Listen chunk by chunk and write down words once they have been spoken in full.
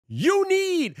You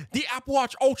need the Apple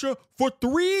Watch Ultra for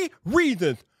 3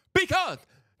 reasons. Because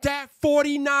that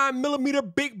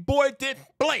 49mm big boy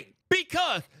display.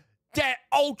 Because that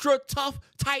ultra tough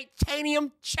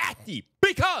titanium chassis.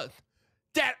 Because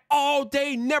that all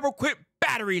day never quit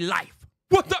battery life.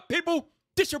 What's up, people?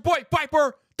 This your boy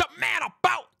Viper, the man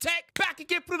about tech, back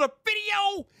again for the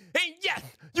video. And yes,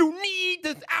 you need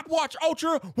this Apple Watch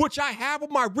Ultra, which I have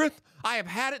on my wrist. I have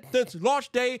had it since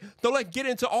launch day. So let's get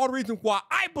into all the reasons why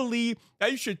I believe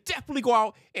that you should definitely go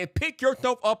out and pick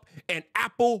yourself up an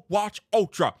Apple Watch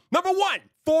Ultra. Number 1,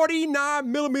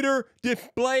 49mm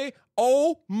display.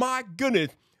 Oh my goodness.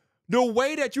 The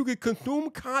way that you can consume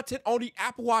content on the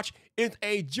Apple Watch is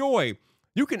a joy.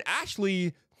 You can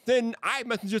actually send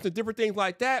iMessages and different things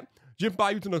like that just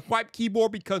by using a swipe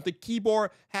keyboard, because the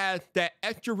keyboard has that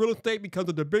extra real estate because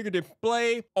of the bigger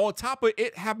display. On top of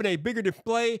it having a bigger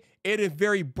display, it is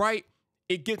very bright.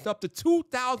 It gets up to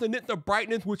 2,000 nits of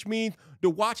brightness, which means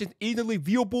the watch is easily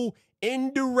viewable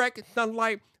in direct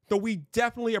sunlight. So we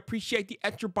definitely appreciate the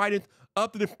extra brightness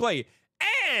of the display.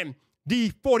 And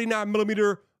the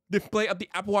 49mm display of the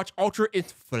Apple Watch Ultra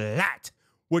is flat,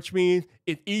 which means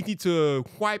it's easy to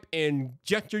swipe and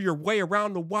gesture your way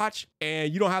around the watch,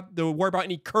 and you don't have to worry about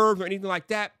any curves or anything like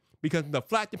that because the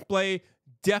flat display,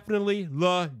 definitely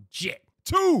legit.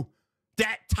 2,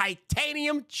 that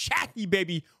titanium chassis,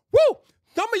 baby. Woo!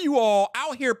 Some of you all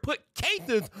out here put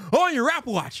cases on your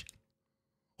Apple Watch.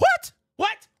 What?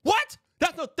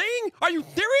 That's a thing? Are you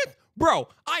serious? Bro,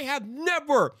 I have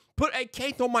never put a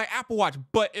case on my Apple Watch,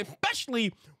 but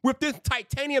especially with this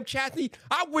titanium chassis,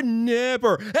 I would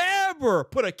never, ever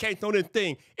put a case on this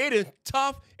thing. It is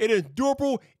tough, it is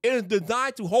durable, it is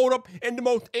designed to hold up in the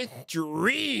most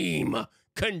extreme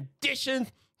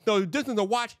conditions. So this is a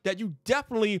watch that you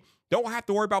definitely don't have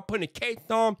to worry about putting a case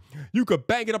on. You could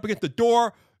bang it up against the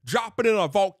door, drop it in a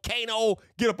volcano,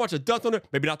 get a bunch of dust on it,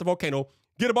 maybe not the volcano,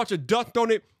 get a bunch of dust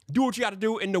on it, do what you gotta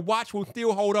do, and the watch will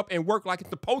still hold up and work like it's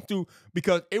supposed to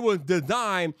because it was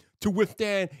designed to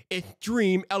withstand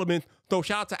extreme elements. So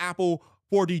shout out to Apple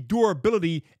for the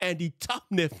durability and the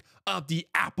toughness of the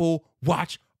Apple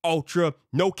Watch Ultra.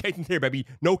 No cases here, baby.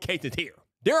 No cases here.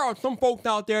 There are some folks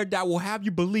out there that will have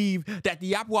you believe that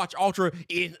the Apple Watch Ultra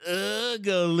is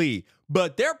ugly,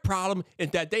 but their problem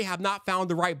is that they have not found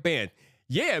the right band.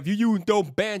 Yeah, if you use those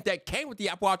bands that came with the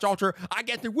Apple Watch Ultra, I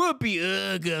guess it would be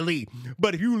ugly.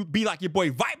 But if you be like your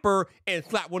boy Viper and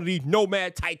slap one of these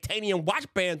Nomad titanium watch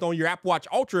bands on your Apple Watch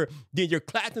Ultra, then you're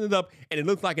classing it up and it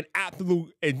looks like an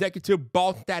absolute executive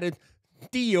boss status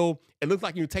steal. It looks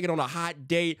like you're taking on a hot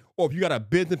date, or if you got a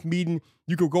business meeting,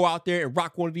 you could go out there and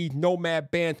rock one of these Nomad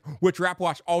bands with your Apple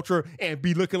Watch Ultra and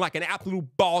be looking like an absolute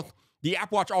boss. The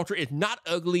Apple Watch Ultra is not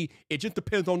ugly. It just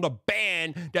depends on the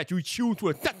band that you choose to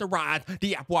accessorize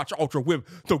the Apple Watch Ultra with.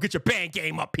 So get your band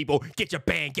game up, people. Get your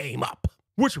band game up.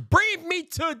 Which brings me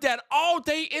to that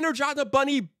all-day Energizer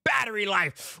Bunny battery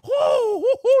life.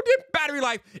 This battery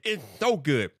life is so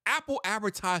good. Apple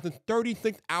advertises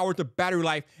 36 hours of battery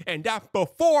life, and that's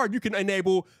before you can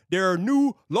enable their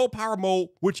new low-power mode,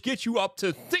 which gets you up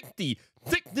to 60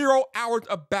 hours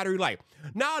of battery life.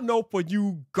 Now, I know for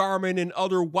you Garmin and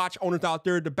other watch owners out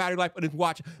there, the battery life of this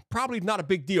watch probably not a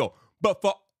big deal. But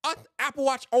for us Apple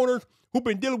Watch owners who've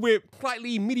been dealing with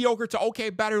slightly mediocre to okay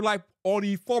battery life on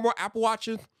the former Apple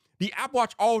Watches, the Apple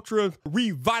Watch Ultra's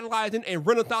revitalizing and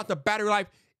renaissance of battery life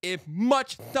is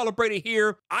much celebrated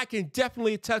here. I can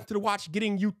definitely attest to the watch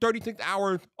getting you 36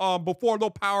 hours before low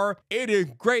power. It is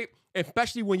great,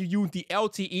 especially when you use the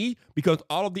LTE, because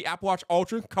all of the Apple Watch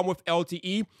Ultras come with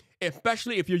LTE,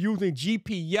 especially if you're using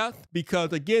GPS,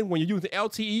 because again, when you're using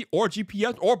LTE or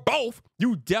GPS or both,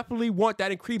 you definitely want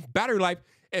that increased battery life,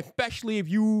 especially if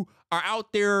you are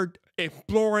out there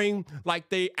exploring, like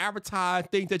they advertise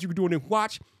things that you can do in this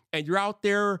watch, and you're out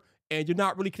there and you're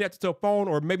not really connected to a phone,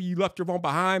 or maybe you left your phone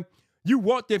behind. You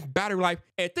want this battery life,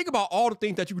 and think about all the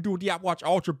things that you can do with the Apple Watch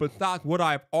Ultra besides what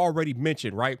I've already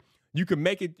mentioned, right? You can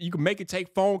make it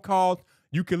take phone calls,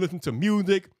 you can listen to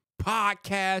music,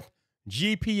 podcasts,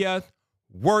 GPS,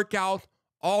 workouts,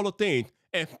 all the things.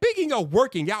 And speaking of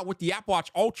working out with the Apple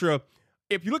Watch Ultra,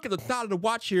 if you look at the side of the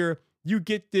watch here, you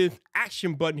get this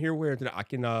action button here. Where is it? I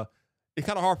can, it's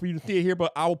kind of hard for you to see it here,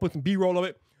 but I will put some B-roll of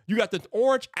it. You got this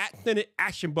orange accented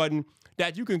action button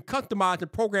that you can customize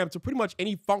and program to pretty much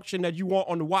any function that you want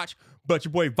on the watch. But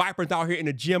your boy Viper's out here in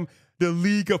the gym, the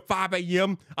League of 5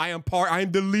 a.m. I am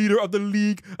the leader of the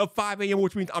League of 5 a.m.,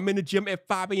 which means I'm in the gym at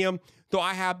 5 a.m. So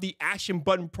I have the action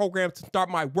button program to start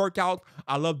my workout.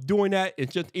 I love doing that.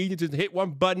 It's just easy to hit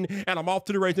one button and I'm off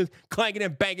to the races, clanking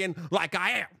and banging like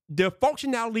I am. The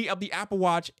functionality of the Apple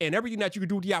Watch and everything that you can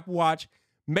do with the Apple Watch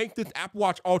make this Apple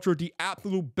Watch Ultra the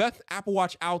absolute best Apple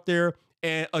Watch out there.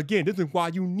 And again, this is why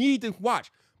you need this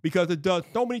watch, because it does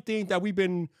so many things that we've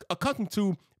been accustomed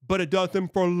to, but it does them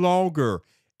for longer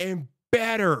and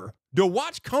better. The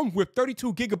watch comes with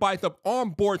 32 gigabytes of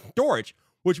onboard storage,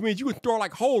 which means you can store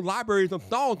like whole libraries of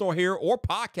songs on here, or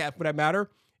podcasts for that matter,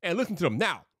 and listen to them.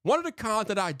 Now, one of the cons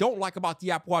that I don't like about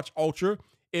the Apple Watch Ultra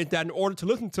is that in order to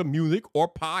listen to music or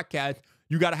podcasts,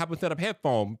 you got to have a set of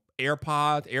headphones,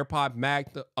 AirPods, AirPod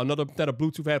Max, another set of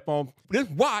Bluetooth headphones. This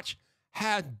watch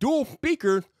has dual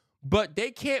speakers, but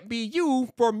they can't be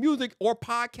used for music or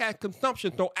podcast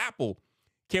consumption. So Apple,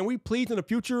 can we please in the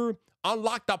future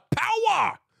unlock the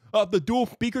power of the dual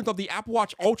speakers of the Apple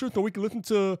Watch Ultra so we can listen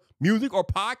to music or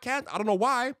podcasts? I don't know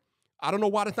why. I don't know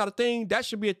why that's not a thing. That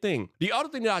should be a thing. The other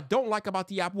thing that I don't like about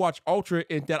the Apple Watch Ultra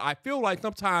is that I feel like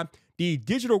sometimes the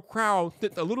digital crown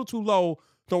sits a little too low.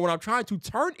 So when I'm trying to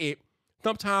turn it,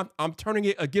 sometimes I'm turning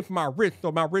it against my wrist.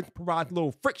 So my wrist provides a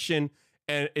little friction,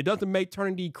 and it doesn't make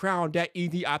turning the crown that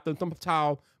easy. I have to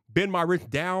sometimes bend my wrist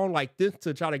down like this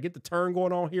to try to get the turn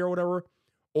going on here or whatever.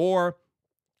 Or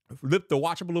lift the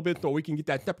watch up a little bit so we can get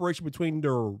that separation between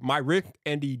my wrist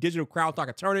and the digital crown so I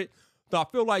can turn it. So I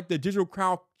feel like the digital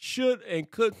crown should and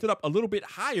could sit up a little bit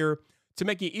higher to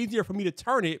make it easier for me to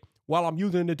turn it while I'm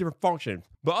using the different functions.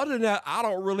 But other than that, I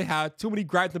don't really have too many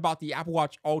gripes about the Apple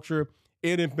Watch Ultra.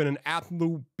 It has been an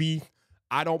absolute beast.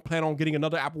 I don't plan on getting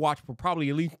another Apple Watch for probably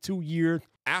at least 2 years.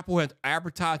 Apple has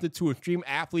advertised it to extreme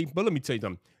athletes, but let me tell you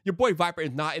something. Your boy Viper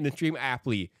is not an extreme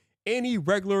athlete. Any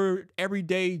regular,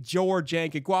 everyday Joe or Jane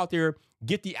can go out there,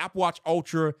 get the Apple Watch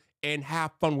Ultra, and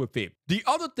have fun with it. The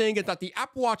other thing is that the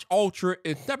Apple Watch Ultra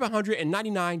is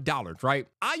 $799, right?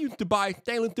 I used to buy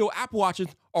stainless steel Apple Watches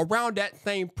around that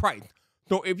same price.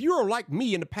 So if you are like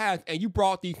me in the past and you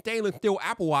brought the stainless steel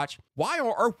Apple Watch, why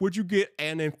on earth would you get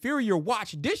an inferior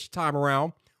watch this time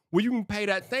around when you can pay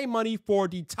that same money for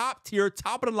the top tier,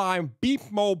 top of the line,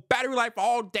 beast mode, battery life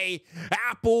all day,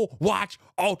 Apple Watch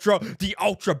Ultra, the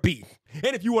Ultra Beast?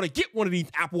 And if you want to get one of these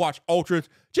Apple Watch Ultras,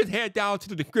 just head down to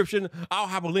the description. I'll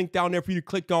have a link down there for you to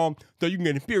click on so you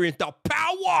can experience the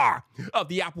power of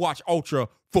the Apple Watch Ultra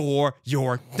for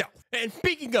yourself. And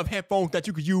speaking of headphones that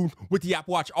you could use with the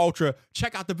Apple Watch Ultra,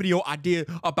 check out the video I did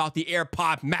about the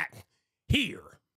AirPod Max here.